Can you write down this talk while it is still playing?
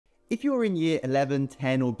If you're in year 11,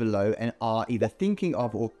 10 or below and are either thinking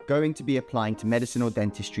of or going to be applying to medicine or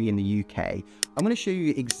dentistry in the UK, I'm going to show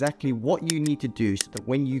you exactly what you need to do so that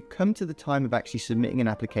when you come to the time of actually submitting an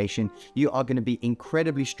application, you are going to be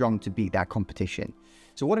incredibly strong to beat that competition.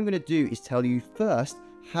 So what I'm going to do is tell you first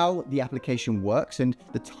how the application works and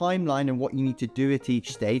the timeline and what you need to do at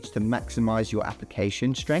each stage to maximize your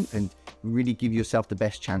application strength and really give yourself the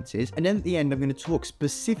best chances. And then at the end, I'm going to talk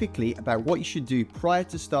specifically about what you should do prior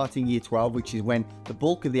to starting year 12, which is when the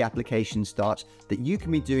bulk of the application starts, that you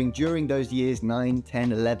can be doing during those years 9,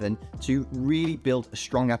 10, 11 to really build a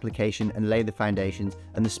strong application and lay the foundations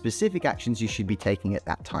and the specific actions you should be taking at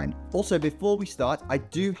that time. Also, before we start, I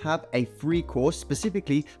do have a free course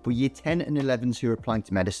specifically for year 10 and 11s who are applying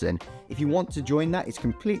to medicine. If you want to join that, it's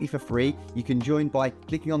completely for free. You can join by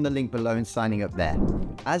clicking on the link below and signing up there.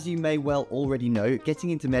 As you may well already know, getting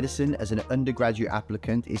into medicine as an undergraduate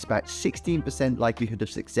applicant is about 16% likelihood of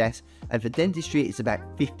success, and for dentistry it's about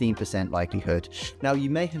 15% likelihood. Now, you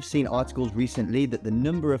may have seen articles recently that the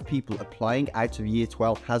number of people applying out of year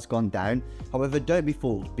 12 has gone down. However, don't be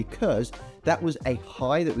fooled, because that was a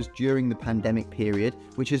high that was during the pandemic period,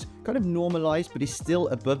 which has kind of normalized but is still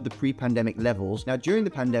above the pre-pandemic levels. Now, during the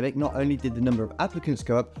pandemic, not only did the number of applicants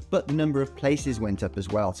go up, but the number of places went up as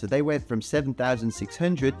well. So they went from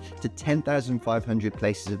 7,600 to 10,500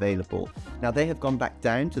 places available. Now, they have gone back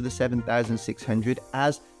down to the 7,600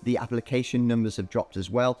 as the application numbers have dropped as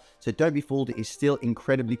well. So don't be fooled, it is still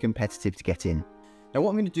incredibly competitive to get in. Now,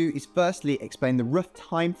 what I'm going to do is firstly explain the rough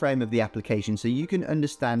time frame of the application so you can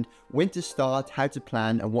understand when to start, how to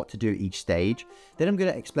plan and what to do at each stage. Then I'm going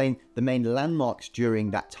to explain the main landmarks during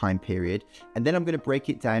that time period. And then I'm going to break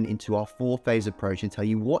it down into our 4-phase approach and tell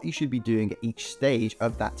you what you should be doing at each stage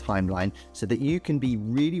of that timeline so that you can be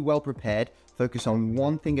really well prepared, focus on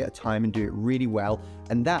one thing at a time and do it really well,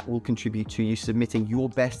 and that will contribute to you submitting your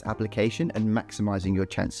best application and maximizing your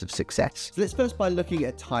chance of success. So let's first by looking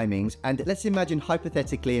at timings, and let's imagine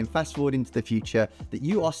hypothetically and fast forward into the future that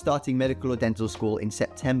you are starting medical or dental school in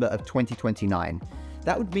September of 2029.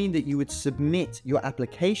 That would mean that you would submit your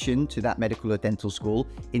application to that medical or dental school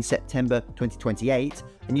in September 2028,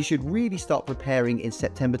 and you should really start preparing in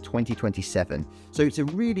September 2027. So it's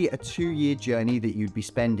really a 2-year journey that you'd be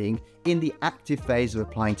spending in the active phase of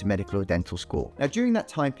applying to medical or dental school. Now, during that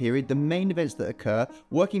time period, the main events that occur,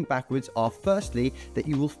 working backwards, are firstly that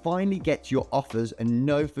you will finally get your offers and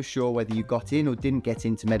know for sure whether you got in or didn't get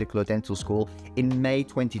into medical or dental school in May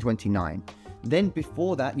 2029. Then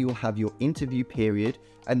before that, you'll have your interview period.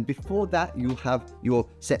 And before that, you'll have your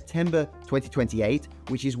September 2028,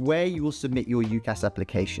 which is where you will submit your UCAS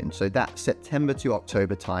application. So that's September to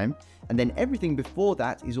October time. And then everything before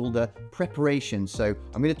that is all the preparation. So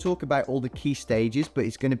I'm going to talk about all the key stages, but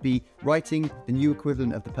it's going to be writing the new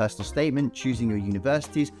equivalent of the personal statement, choosing your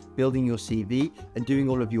universities, building your CV, and doing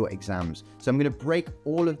all of your exams. So I'm going to break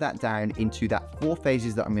all of that down into that 4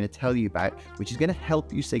 phases that I'm going to tell you about, which is going to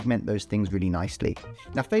help you segment those things really nicely.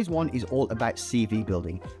 Now, phase 1 is all about CV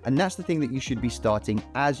building, and that's the thing that you should be starting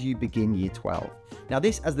as you begin year 12. Now,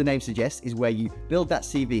 this, as the name suggests, is where you build that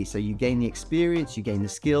CV. So you gain the experience, you gain the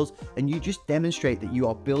skills, and you just demonstrate that you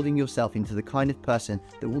are building yourself into the kind of person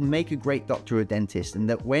that will make a great doctor or dentist, and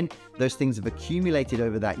that when those things have accumulated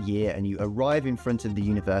over that year and you arrive in front of the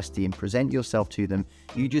university and present yourself to them,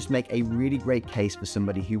 you just make a really great case for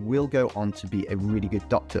somebody who will go on to be a really good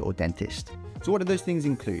doctor or dentist. So what do those things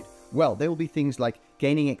include? Well, there will be things like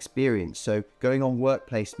gaining experience, so going on work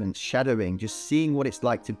placements, shadowing, just seeing what it's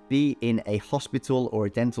like to be in a hospital or a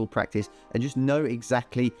dental practice and just know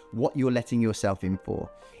exactly what you're letting yourself in for.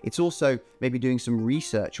 It's also maybe doing some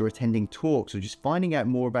research or attending talks or just finding out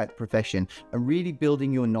more about the profession and really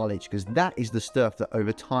building your knowledge, because that is the stuff that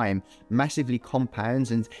over time massively compounds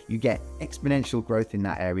and you get exponential growth in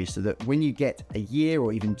that area, so that when you get a year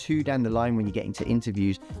or even 2 down the line when you get into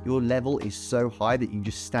interviews, your level is so high that you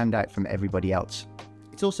just stand out from everybody else.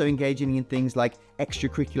 It's also engaging in things like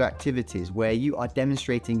extracurricular activities where you are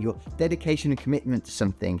demonstrating your dedication and commitment to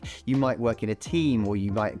something. You might work in a team, or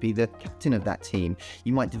you might be the captain of that team.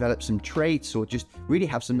 You might develop some traits or just really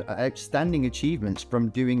have some outstanding achievements from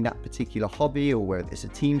doing that particular hobby, or whether it's a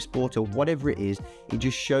team sport or whatever it is. It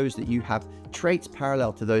just shows that you have traits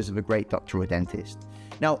parallel to those of a great doctor or dentist.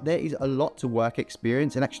 Now, there is a lot to work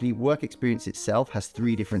experience, and actually work experience itself has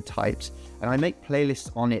 3 different types, and I make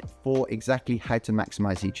playlists on it for exactly how to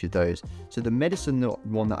maximize each of those. So the medicine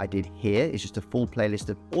one that I did here is just a full playlist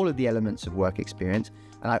of all of the elements of work experience,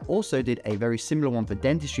 and I also did a very similar one for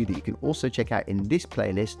dentistry that you can also check out in this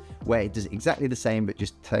playlist, where it does exactly the same but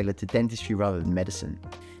just tailored to dentistry rather than medicine.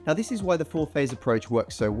 Now, this is why the 4-phase approach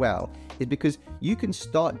works so well, is because you can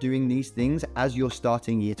start doing these things as you're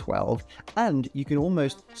starting year 12, and you can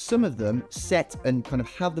almost, some of them, set and kind of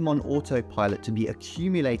have them on autopilot to be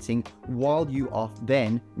accumulating while you are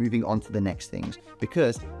then moving on to the next things.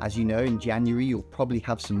 Because, as you know, in January, you'll probably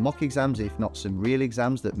have some mock exams, if not some real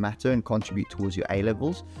exams that matter and contribute towards your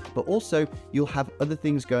A-levels, but also you'll have other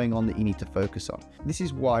things going on that you need to focus on. This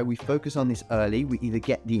is why we focus on this early. We either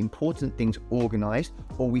get the important things organized,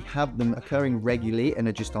 or we have them occurring regularly and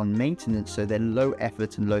are just on maintenance, so they're low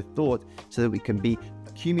effort and low thought, so that we can be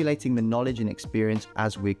accumulating the knowledge and experience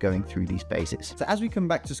as we're going through these phases. So as we come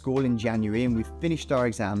back to school in January and we've finished our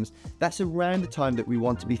exams, that's around the time that we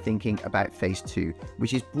want to be thinking about phase 2,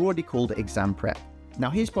 which is broadly called exam prep. Now,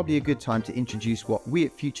 here's probably a good time to introduce what we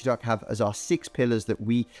at FutureDoc have as our 6 pillars that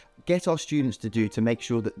we get our students to do to make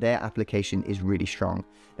sure that their application is really strong.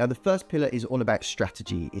 Now, the first pillar is all about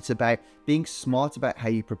strategy. It's about being smart about how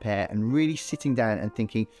you prepare and really sitting down and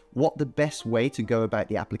thinking what the best way to go about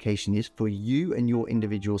the application is for you and your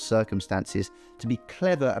individual circumstances, to be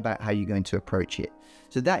clever about how you're going to approach it.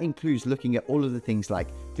 So that includes looking at all of the things like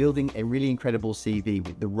building a really incredible CV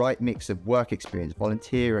with the right mix of work experience,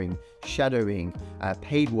 volunteering, shadowing,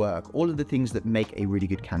 paid work, all of the things that make a really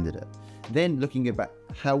good candidate. Then looking about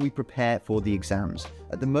how we prepare for the exams.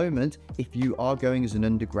 At the moment, if you are going as an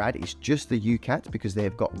undergrad, it's just the UCAT because they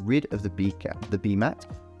have got rid of the BMAT.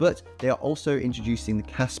 But they are also introducing the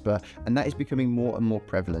CASPER, and that is becoming more and more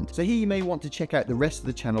prevalent. So here you may want to check out the rest of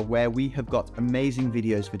the channel where we have got amazing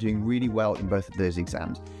videos for doing really well in both of those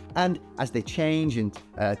exams. And as they change and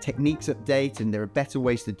techniques update and there are better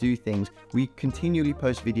ways to do things, we continually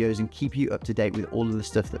post videos and keep you up to date with all of the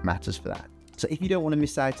stuff that matters for that. So if you don't want to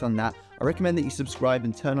miss out on that, I recommend that you subscribe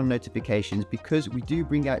and turn on notifications, because we do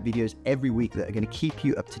bring out videos every week that are going to keep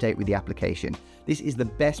you up to date with the application. This is the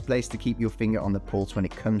best place to keep your finger on the pulse when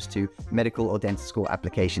it comes to medical or dental school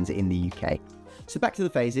applications in the UK. So back to the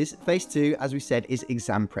phases. Phase 2, as we said, is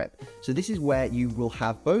exam prep. So this is where you will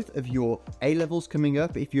have both of your A-levels coming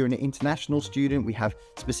up. If you're an international student, we have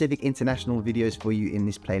specific international videos for you in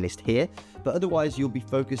this playlist here. But otherwise, you'll be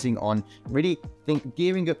focusing on really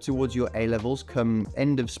gearing up towards your A-levels come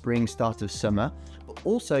end of spring, start of summer. But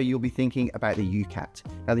also, you'll be thinking about the UCAT.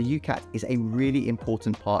 Now, the UCAT is a really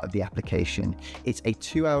important part of the application. It's a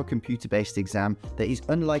 2-hour computer-based exam that is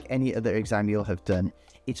unlike any other exam you'll have done.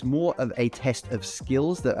 It's more of a test of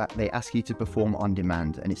skills that they ask you to perform on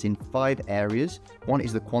demand, and it's in 5 areas. One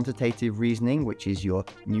is the quantitative reasoning, which is your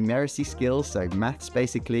numeracy skills, so maths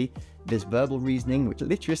basically. There's verbal reasoning, which are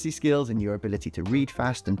literacy skills and your ability to read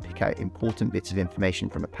fast and pick out important bits of information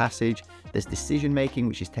from a passage. There's decision making,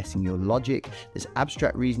 which is testing your logic. There's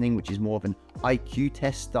abstract reasoning, which is more of an IQ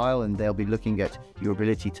test style, and they'll be looking at your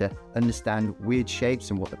ability to understand weird shapes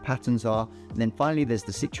and what the patterns are. And then finally, there's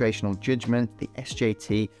the situational judgment, the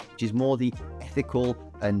SJT, which is more the ethical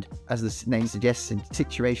and, as the name suggests,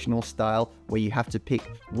 situational style, where you have to pick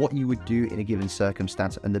what you would do in a given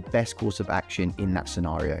circumstance and the best course of action in that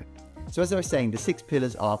scenario. So as I was saying, the 6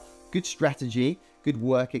 pillars are good strategy, good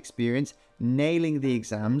work experience, nailing the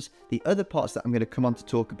exams. The other parts that I'm going to come on to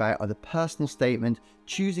talk about are the personal statement,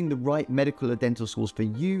 choosing the right medical or dental schools for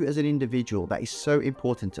you as an individual. That is so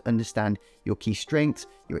important to understand your key strengths,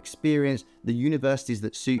 your experience, the universities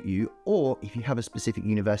that suit you, or if you have a specific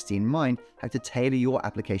university in mind, how to tailor your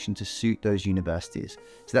application to suit those universities.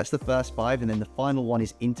 So that's the first 5, and then the final one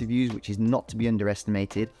is interviews, which is not to be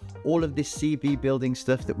underestimated. All of this CV building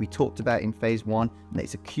stuff that we talked about in phase 1, and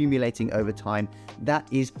it's accumulating over time, that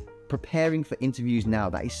is preparing for interviews now.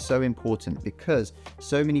 That is so important, because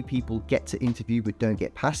so many people get to interview but don't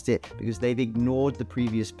get past it because they've ignored the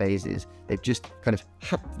previous phases. They've just kind of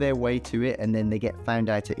hacked their way to it, and then they get found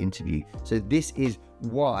out at interview. So this is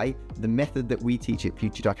why the method that we teach at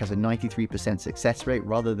FutureDoc has a 93% success rate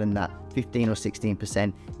rather than that 15 or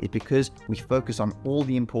 16%, is because we focus on all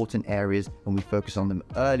the important areas and we focus on them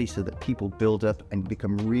early so that people build up and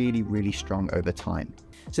become really, really strong over time.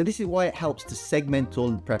 So this is why it helps to segment all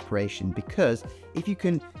the preparation, because if you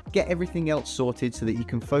can get everything else sorted so that you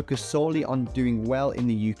can focus solely on doing well in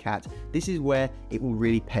the UCAT, this is where it will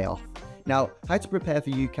really pay off. Now, how to prepare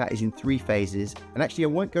for UCAT is in 3 phases, and actually I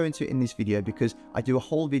won't go into it in this video because I do a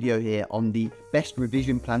whole video here on the best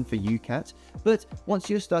revision plan for UCAT. But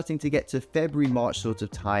once you're starting to get to February, March sort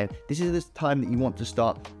of time, this is the time that you want to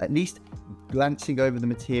start at least glancing over the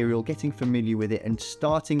material, getting familiar with it, and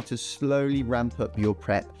starting to slowly ramp up your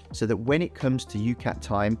prep so that when it comes to UCAT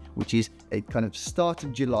time, which is a kind of start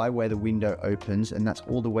of July where the window opens, and that's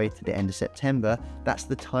all the way to the end of September, that's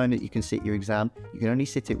the time that you can sit your exam. You can only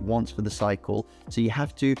sit it once for the cycle. So you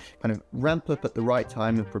have to kind of ramp up at the right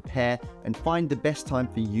time and prepare and find the best time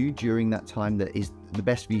for you during that time that is the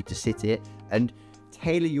best for you to sit it, and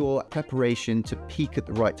tailor your preparation to peak at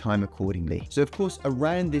the right time accordingly. So of course,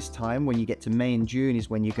 around this time, when you get to May and June, is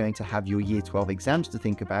when you're going to have your year 12 exams to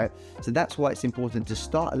think about. So that's why it's important to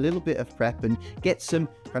start a little bit of prep and get some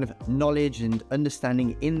kind of knowledge and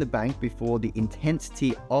understanding in the bank before the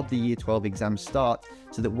intensity of the year 12 exams start,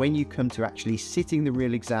 so that when you come to actually sitting the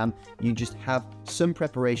real exam, you just have some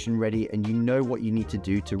preparation ready and you know what you need to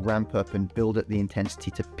do to ramp up and build up the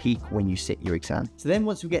intensity to peak when you sit your exam. So then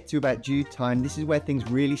once we get to about June time, this is where things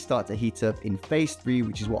really start to heat up in phase 3,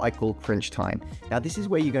 which is what I call crunch time. Now this is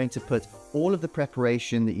where you're going to put all of the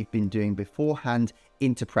preparation that you've been doing beforehand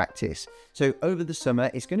into practice. So over the summer,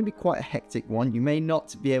 it's going to be quite a hectic one. You may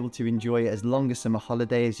not be able to enjoy as long a summer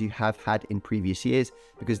holiday as you have had in previous years,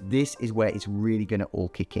 because this is where it's really going to all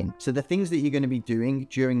kick in. So the things that you're going to be doing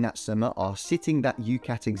during that summer are sitting that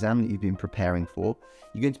UCAT exam that you've been preparing for.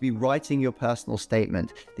 You're going to be writing your personal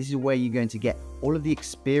statement. This is where you're going to get all of the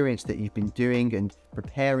experience that you've been doing and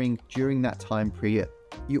preparing during that time period.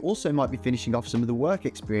 You also might be finishing off some of the work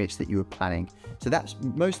experience that you were planning. So that's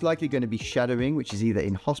most likely going to be shadowing, which is either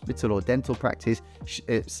in hospital or dental practice,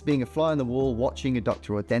 it's being a fly on the wall, watching a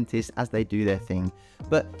doctor or dentist as they do their thing.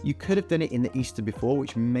 But you could have done it in the Easter before,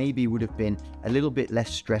 which maybe would have been a little bit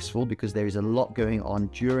less stressful because there is a lot going on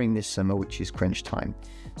during this summer, which is crunch time.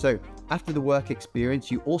 So after the work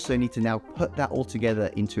experience, you also need to now put that all together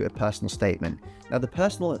into a personal statement. Now the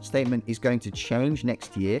personal statement is going to change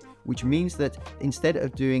next year, which means that instead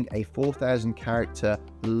of doing a 4,000 character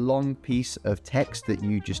long piece of text that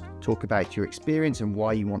you just talk about your experience and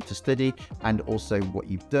why you want to study and also what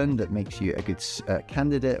you've done that makes you a good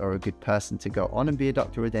candidate or a good person to go on and be a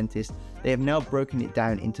doctor or a dentist, they have now broken it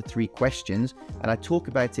down into 3 questions, and I talk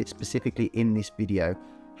about it specifically in this video.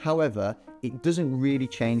 However, it doesn't really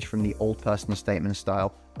change from the old personal statement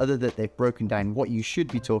style, other than they've broken down what you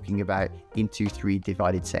should be talking about into 3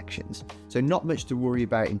 divided sections. So not much to worry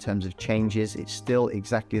about in terms of changes. It's still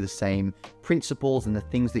exactly the same principles and the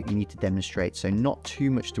things that you need to demonstrate. So not too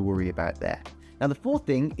much to worry about there. Now the 4th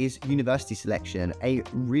thing is university selection, a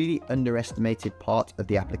really underestimated part of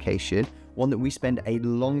the application, one that we spend a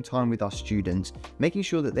long time with our students, making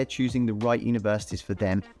sure that they're choosing the right universities for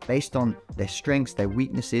them based on their strengths, their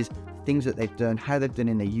weaknesses, things that they've done, how they've done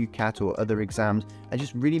in their UCAT or other exams, and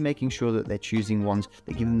just really making sure that they're choosing ones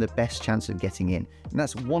that give them the best chance of getting in. And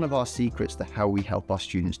that's one of our secrets to how we help our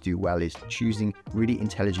students do well, is choosing really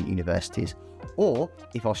intelligent universities. Or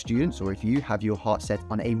if our students, or if you have your heart set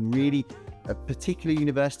on a particular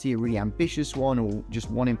university, a really ambitious one, or just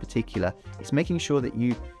one in particular, it's making sure that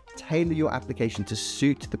you tailor your application to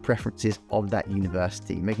suit the preferences of that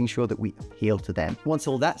university, making sure that we appeal to them. Once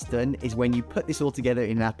all that's done is when you put this all together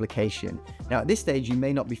in an application. Now at this stage you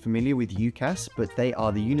may not be familiar with UCAS, but they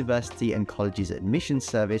are the University and Colleges Admission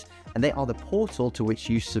Service, and they are the portal to which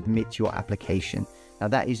you submit your application. Now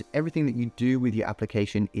that is everything that you do with your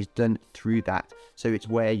application is done through that. So it's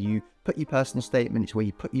where you put your personal statement, it's where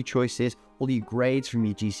you put your choices, all your grades from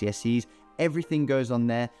your GCSEs, everything goes on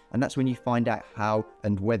there, and that's when you find out how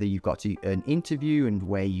and whether you've got to an interview and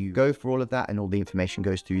where you go for all of that, and all the information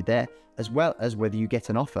goes through there, as well as whether you get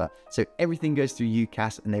an offer. So everything goes through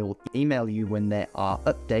UCAS, and they will email you when there are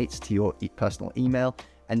updates to your personal email,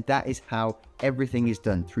 and that is how everything is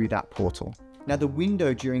done through that portal. Now the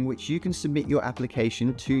window during which you can submit your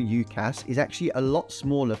application to UCAS is actually a lot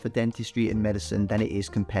smaller for dentistry and medicine than it is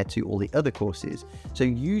compared to all the other courses. So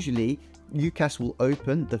usually UCAS will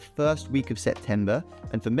open the first week of September,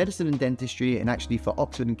 and for medicine and dentistry, and actually for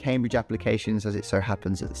Oxford and Cambridge applications as it so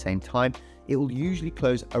happens at the same time, it will usually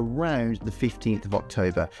close around the 15th of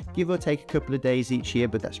October, give or take a couple of days each year,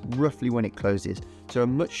 but that's roughly when it closes. So a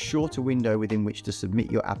much shorter window within which to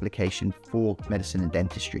submit your application for medicine and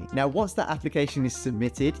dentistry. Now, once that application is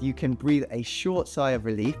submitted, you can breathe a short sigh of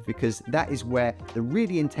relief, because that is where the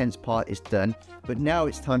really intense part is done. But now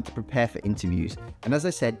it's time to prepare for interviews. And as I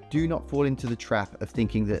said, do not fall into the trap of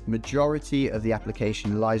thinking that majority of the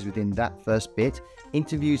application lies within that first bit.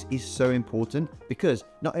 Interviews is so important, because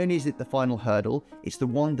not only is it the final hurdle, it's the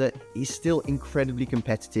one that is still incredibly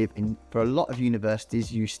competitive, and for a lot of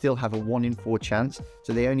universities you still have a 1 in 4 chance,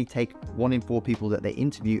 so they only take 1 in 4 people that they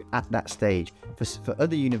interview at that stage. For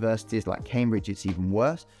other universities like Cambridge it's even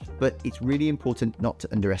worse, but it's really important not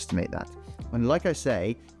to underestimate that. And like I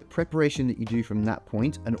say, the preparation that you do from that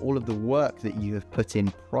point and all of the work that you have put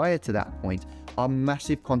in prior to that point are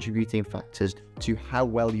massive contributing factors to how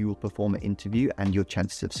well you will perform an interview and your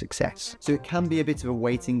chances of success. So it can be a bit of a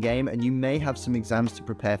waiting game, and you may have some exams to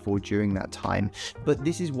prepare for during that time, but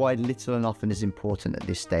this is why little and often is important at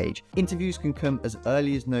this stage. Interviews can come as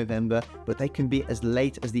early as November, but they can be as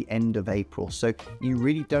late as the end of April. So you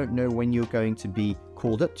really don't know when you're going to be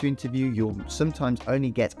called up to interview. You'll sometimes only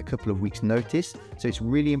get a couple of weeks notice. So it's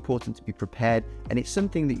really important to be prepared, and it's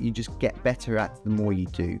something that you just get better at the more you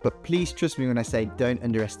do. But please trust me when I say don't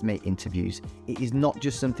underestimate interviews. It is not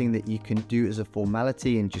just something that you can do as a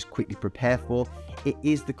formality and just quickly prepare for. It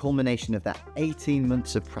is the culmination of that 18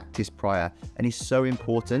 months of practice prior, and is so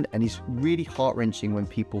important, and is really heart-wrenching when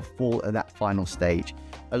people fall at that final stage.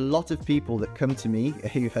 A lot of people that come to me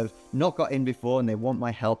who have not got in before and they want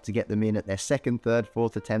my help to get them in at their second, third,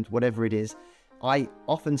 fourth attempt, whatever it is, I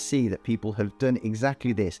often see that people have done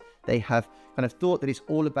exactly this. They have kind of thought that it's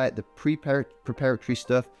all about the preparatory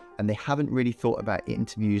stuff, and they haven't really thought about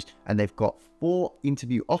interviews, and they've got 4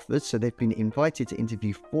 interview offers. So they've been invited to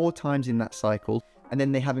interview 4 times in that cycle, and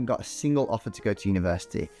then they haven't got a single offer to go to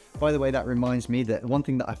university. By the way, that reminds me that one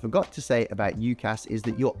thing that I forgot to say about UCAS is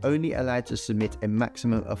that you're only allowed to submit a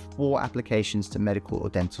maximum of 4 applications to medical or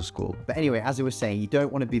dental school. But anyway, as I was saying, you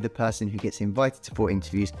don't want to be the person who gets invited to 4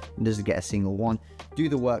 interviews and doesn't get a single one. Do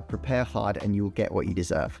the work, prepare hard, and you will get what you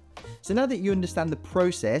deserve. So now that you understand the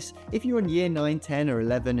process, if you're in year 9, 10 or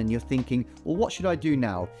 11 and you're thinking, well, what should I do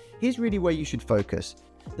now? Here's really where you should focus.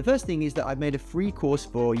 The first thing is that I've made a free course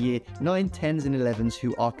for year 9, 10s and 11s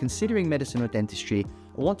who are considering medicine or dentistry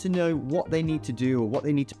or want to know what they need to do or what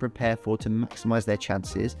they need to prepare for to maximize their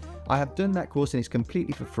chances. I have done that course and it's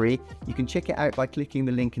completely for free. You can check it out by clicking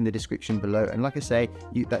the link in the description below. And like I say,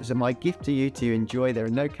 that's my gift to you to enjoy. There are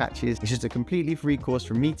no catches. It's just a completely free course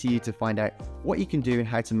from me to you to find out what you can do and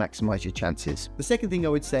how to maximize your chances. The second thing I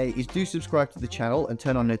would say is do subscribe to the channel and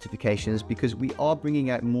turn on notifications, because we are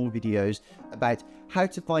bringing out more videos about how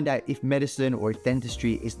to find out if medicine or if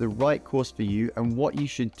dentistry is the right course for you and what you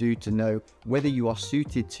should do to know whether you are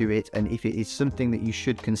suited to it and if it is something that you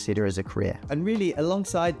should consider as a career. And really,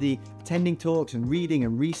 alongside the attending talks and reading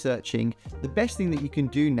and researching, the best thing that you can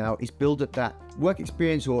do now is build up that work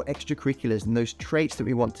experience or extracurriculars and those traits that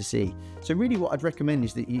we want to see. So really what I'd recommend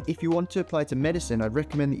is that if you want to apply to medicine, I'd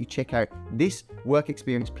recommend that you check out this work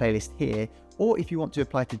experience playlist here. Or if you want to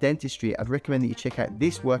apply to dentistry, I'd recommend that you check out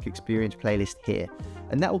this work experience playlist here.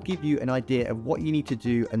 And that will give you an idea of what you need to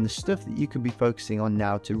do and the stuff that you can be focusing on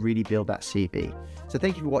now to really build that CV. So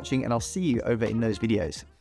thank you for watching, and I'll see you over in those videos.